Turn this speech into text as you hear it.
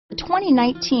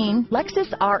2019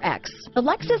 LEXUS RX. The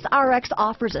LEXUS RX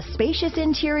offers a spacious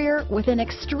interior with an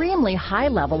extremely high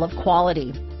level of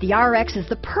quality. The RX is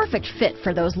the perfect fit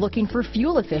for those looking for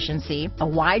fuel efficiency, a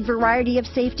wide variety of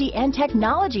safety and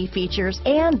technology features,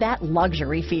 and that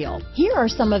luxury feel. Here are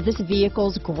some of this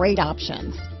vehicle's great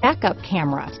options: backup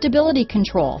camera, stability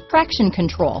control, traction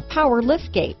control, power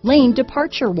liftgate, lane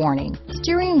departure warning,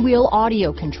 steering wheel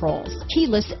audio controls,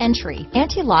 keyless entry,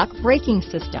 anti-lock braking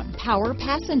system, power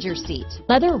passenger seat,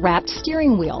 leather-wrapped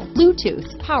steering wheel,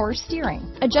 Bluetooth, power steering,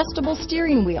 adjustable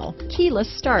steering wheel,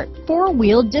 keyless start,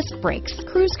 four-wheel disc brakes,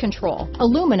 cruise control,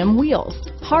 aluminum wheels,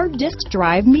 hard disk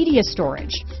drive media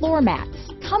storage, floor mats.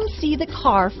 Come see the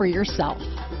car for yourself.